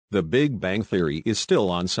The Big Bang Theory is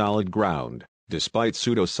still on solid ground, despite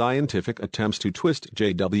pseudoscientific attempts to twist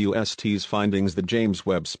JWST's findings. The James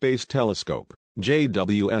Webb Space Telescope,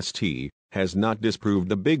 JWST, has not disproved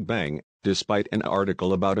the Big Bang, despite an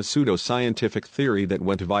article about a pseudoscientific theory that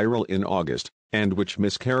went viral in August, and which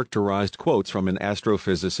mischaracterized quotes from an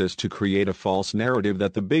astrophysicist to create a false narrative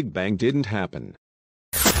that the Big Bang didn't happen.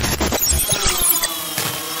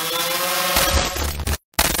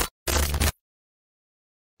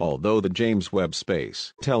 Although the James Webb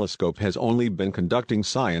Space Telescope has only been conducting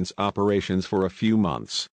science operations for a few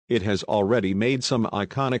months, it has already made some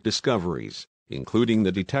iconic discoveries, including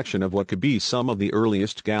the detection of what could be some of the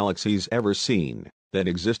earliest galaxies ever seen, that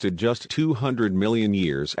existed just 200 million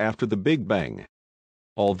years after the Big Bang.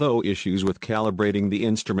 Although issues with calibrating the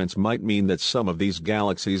instruments might mean that some of these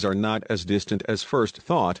galaxies are not as distant as first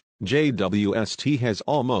thought, JWST has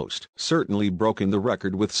almost certainly broken the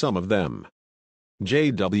record with some of them.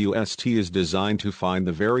 JWST is designed to find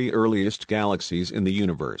the very earliest galaxies in the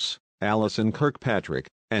universe. Alison Kirkpatrick,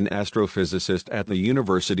 an astrophysicist at the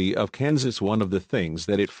University of Kansas, one of the things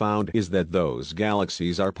that it found is that those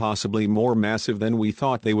galaxies are possibly more massive than we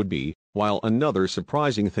thought they would be, while another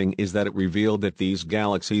surprising thing is that it revealed that these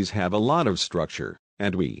galaxies have a lot of structure,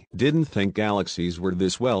 and we didn't think galaxies were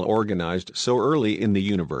this well organized so early in the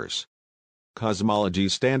universe. Cosmology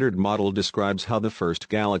Standard Model describes how the first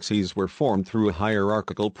galaxies were formed through a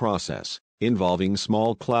hierarchical process, involving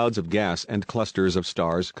small clouds of gas and clusters of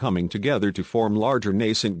stars coming together to form larger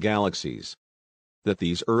nascent galaxies. That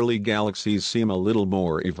these early galaxies seem a little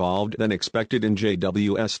more evolved than expected in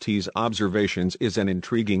JWST's observations is an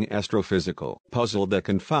intriguing astrophysical puzzle that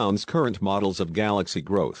confounds current models of galaxy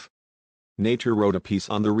growth. Nature wrote a piece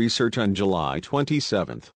on the research on July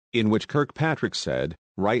 27, in which Kirkpatrick said,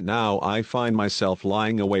 "Right now I find myself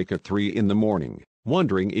lying awake at 3 in the morning,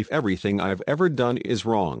 wondering if everything I've ever done is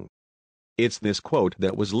wrong." It's this quote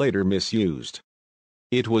that was later misused.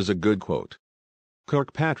 It was a good quote.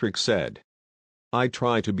 Kirkpatrick said, "I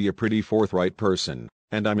try to be a pretty forthright person,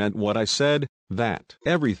 and I meant what I said, that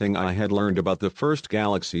everything I had learned about the first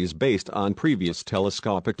galaxies based on previous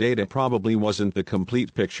telescopic data probably wasn't the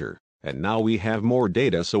complete picture, and now we have more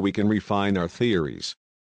data so we can refine our theories."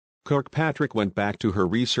 Kirkpatrick went back to her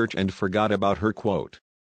research and forgot about her quote.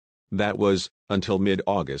 That was, until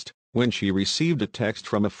mid-August, when she received a text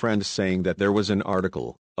from a friend saying that there was an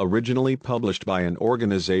article, originally published by an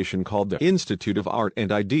organization called the Institute of Art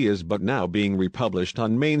and Ideas but now being republished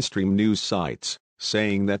on mainstream news sites,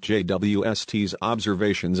 saying that JWST's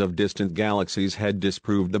observations of distant galaxies had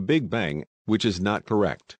disproved the Big Bang, which is not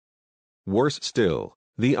correct. Worse still,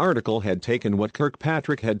 the article had taken what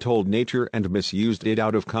Kirkpatrick had told Nature and misused it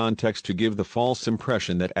out of context to give the false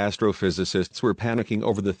impression that astrophysicists were panicking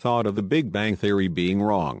over the thought of the Big Bang theory being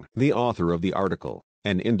wrong. The author of the article,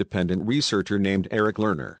 an independent researcher named Eric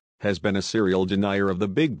Lerner, has been a serial denier of the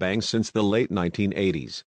Big Bang since the late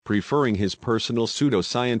 1980s, preferring his personal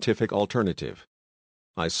pseudoscientific alternative.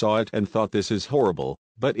 "I saw it and thought this is horrible,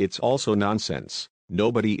 but it's also nonsense.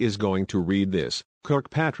 Nobody is going to read this,"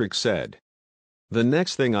 Kirkpatrick said. "The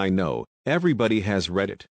next thing I know, everybody has read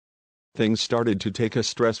it." Things started to take a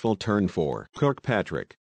stressful turn for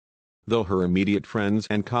Kirkpatrick. Though her immediate friends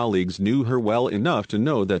and colleagues knew her well enough to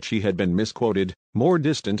know that she had been misquoted, more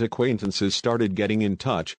distant acquaintances started getting in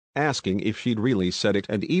touch, asking if she'd really said it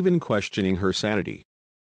and even questioning her sanity.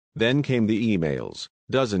 Then came the emails,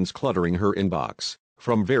 dozens cluttering her inbox,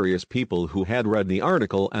 from various people who had read the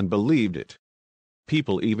article and believed it.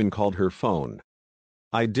 People even called her phone.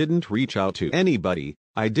 "I didn't reach out to anybody,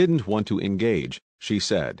 I didn't want to engage," she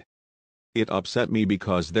said. "It upset me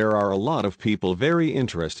because there are a lot of people very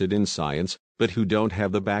interested in science, but who don't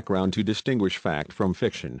have the background to distinguish fact from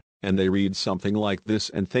fiction, and they read something like this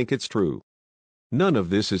and think it's true." None of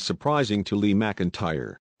this is surprising to Lee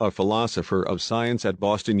McIntyre, a philosopher of science at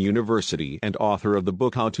Boston University and author of the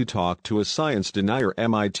book How to Talk to a Science Denier,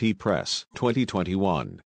 MIT Press,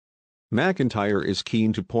 2021. McIntyre is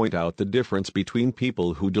keen to point out the difference between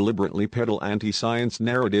people who deliberately peddle anti-science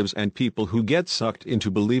narratives and people who get sucked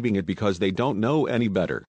into believing it because they don't know any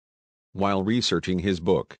better. While researching his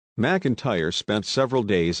book, McIntyre spent several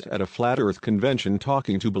days at a Flat Earth convention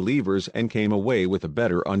talking to believers and came away with a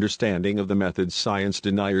better understanding of the methods science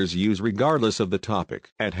deniers use regardless of the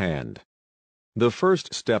topic at hand. The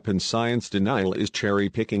first step in science denial is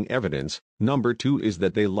cherry-picking evidence. Number 2 is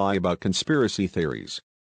that they lie about conspiracy theories.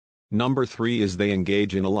 Number 3 is they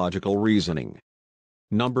engage in illogical reasoning.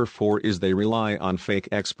 Number 4 is they rely on fake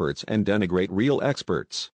experts and denigrate real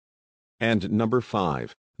experts. And number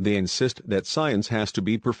 5, they insist that science has to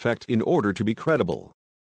be perfect in order to be credible.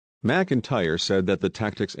 McIntyre said that the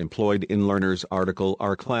tactics employed in Lerner's article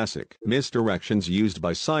are classic misdirections used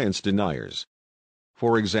by science deniers.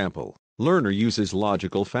 For example, Lerner uses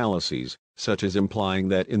logical fallacies, such as implying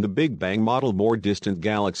that in the Big Bang model more distant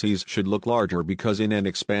galaxies should look larger because in an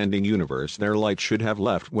expanding universe their light should have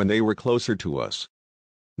left when they were closer to us.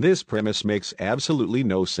 This premise makes absolutely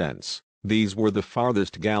no sense. These were the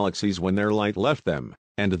farthest galaxies when their light left them,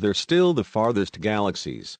 and they're still the farthest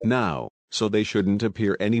galaxies now, so they shouldn't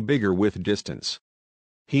appear any bigger with distance.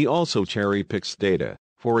 He also cherry-picks data,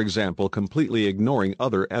 for example completely ignoring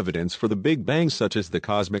other evidence for the Big Bang such as the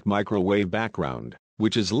cosmic microwave background,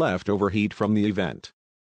 which is leftover heat from the event.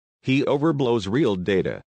 He overblows real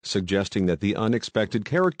data, suggesting that the unexpected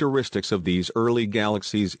characteristics of these early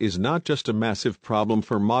galaxies is not just a massive problem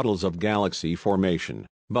for models of galaxy formation,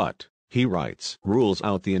 but, he writes, rules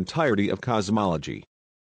out the entirety of cosmology.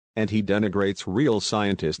 And he denigrates real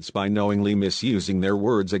scientists by knowingly misusing their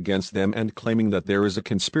words against them and claiming that there is a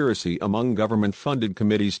conspiracy among government-funded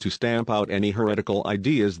committees to stamp out any heretical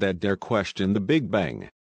ideas that dare question the Big Bang.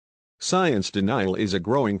 Science denial is a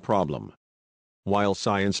growing problem. While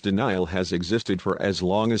science denial has existed for as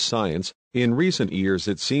long as science, in recent years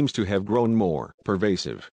it seems to have grown more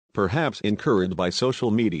pervasive, perhaps encouraged by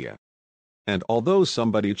social media. And although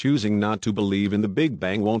somebody choosing not to believe in the Big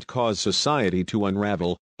Bang won't cause society to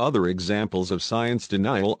unravel, other examples of science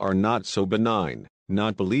denial are not so benign.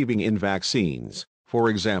 Not believing in vaccines, for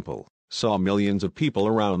example, saw millions of people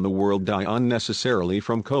around the world die unnecessarily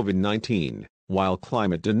from COVID-19, while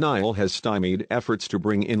climate denial has stymied efforts to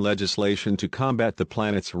bring in legislation to combat the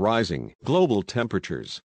planet's rising global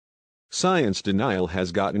temperatures. Science denial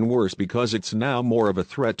has gotten worse because it's now more of a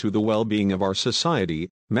threat to the well-being of our society,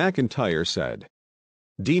 McIntyre said.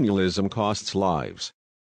 Denialism costs lives.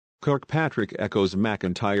 Kirkpatrick echoes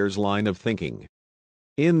McIntyre's line of thinking.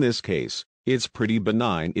 In this case, it's pretty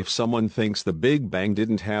benign if someone thinks the Big Bang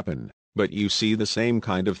didn't happen, but you see the same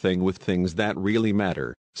kind of thing with things that really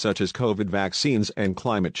matter, such as COVID vaccines and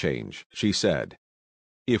climate change, she said.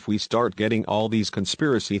 If we start getting all these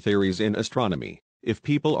conspiracy theories in astronomy, if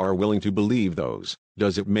people are willing to believe those,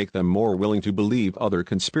 does it make them more willing to believe other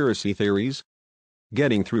conspiracy theories?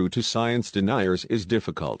 Getting through to science deniers is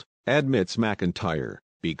difficult, admits McIntyre,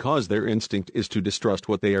 because their instinct is to distrust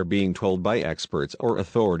what they are being told by experts or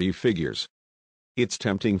authority figures. It's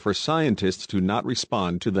tempting for scientists to not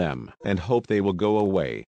respond to them and hope they will go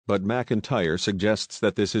away, but McIntyre suggests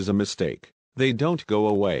that this is a mistake. They don't go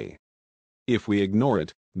away. If we ignore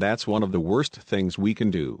it, that's one of the worst things we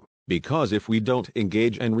can do, because if we don't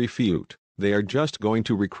engage and refute, they are just going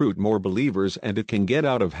to recruit more believers and it can get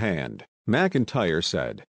out of hand, McIntyre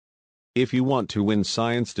said. If you want to win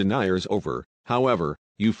science deniers over, however,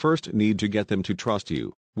 you first need to get them to trust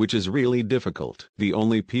you, which is really difficult. The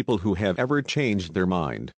only people who have ever changed their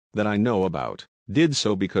mind, that I know about, did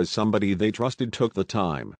so because somebody they trusted took the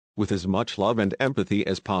time, with as much love and empathy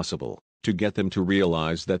as possible, to get them to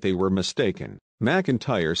realize that they were mistaken,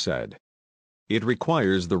 McIntyre said. It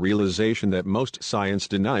requires the realization that most science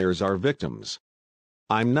deniers are victims.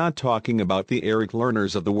 I'm not talking about the Eric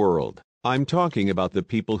Lerners of the world. I'm talking about the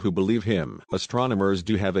people who believe him. Astronomers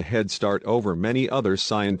do have a head start over many other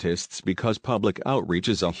scientists because public outreach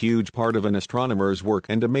is a huge part of an astronomer's work,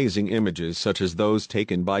 and amazing images such as those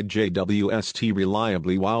taken by JWST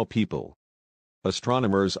reliably wow people.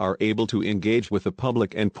 Astronomers are able to engage with the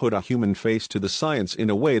public and put a human face to the science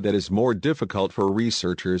in a way that is more difficult for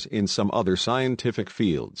researchers in some other scientific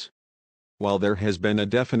fields. While there has been a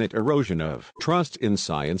definite erosion of trust in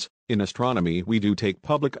science, in astronomy we do take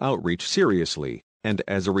public outreach seriously, and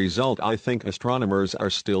as a result I think astronomers are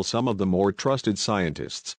still some of the more trusted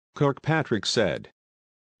scientists, Kirkpatrick said.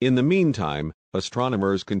 In the meantime,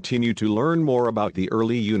 astronomers continue to learn more about the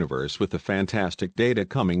early universe with the fantastic data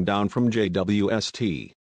coming down from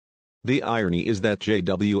JWST. The irony is that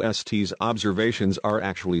JWST's observations are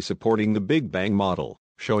actually supporting the Big Bang model,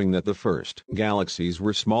 showing that the first galaxies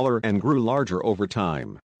were smaller and grew larger over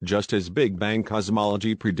time, just as Big Bang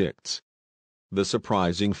cosmology predicts. The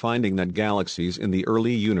surprising finding that galaxies in the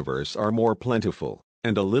early universe are more plentiful,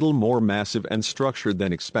 and a little more massive and structured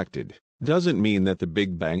than expected, doesn't mean that the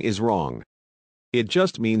Big Bang is wrong. It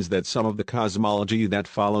just means that some of the cosmology that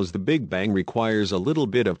follows the Big Bang requires a little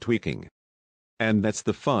bit of tweaking. And that's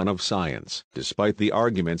the fun of science. Despite the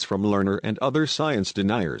arguments from Lerner and other science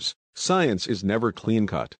deniers, science is never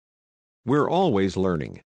clean-cut. We're always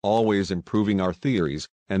learning, always improving our theories,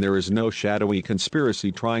 and there is no shadowy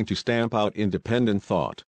conspiracy trying to stamp out independent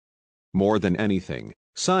thought. More than anything,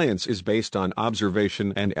 science is based on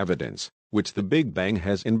observation and evidence, which the Big Bang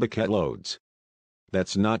has in bucket loads.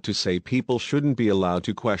 That's not to say people shouldn't be allowed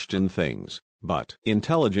to question things, But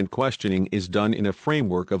intelligent questioning is done in a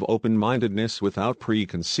framework of open-mindedness without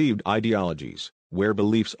preconceived ideologies, where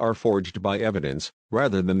beliefs are forged by evidence,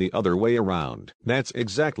 rather than the other way around. That's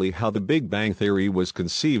exactly how the Big Bang Theory was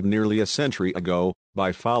conceived nearly a century ago,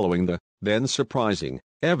 by following the, then surprising,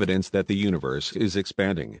 evidence that the universe is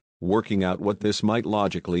expanding, working out what this might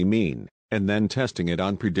logically mean, and then testing it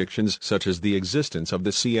on predictions such as the existence of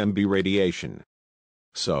the CMB radiation.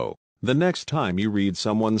 So, the next time you read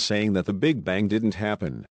someone saying that the Big Bang didn't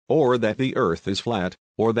happen, or that the Earth is flat,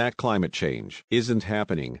 or that climate change isn't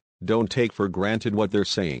happening, don't take for granted what they're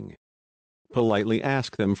saying. Politely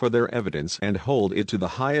ask them for their evidence and hold it to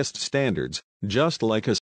the highest standards, just like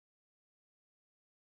a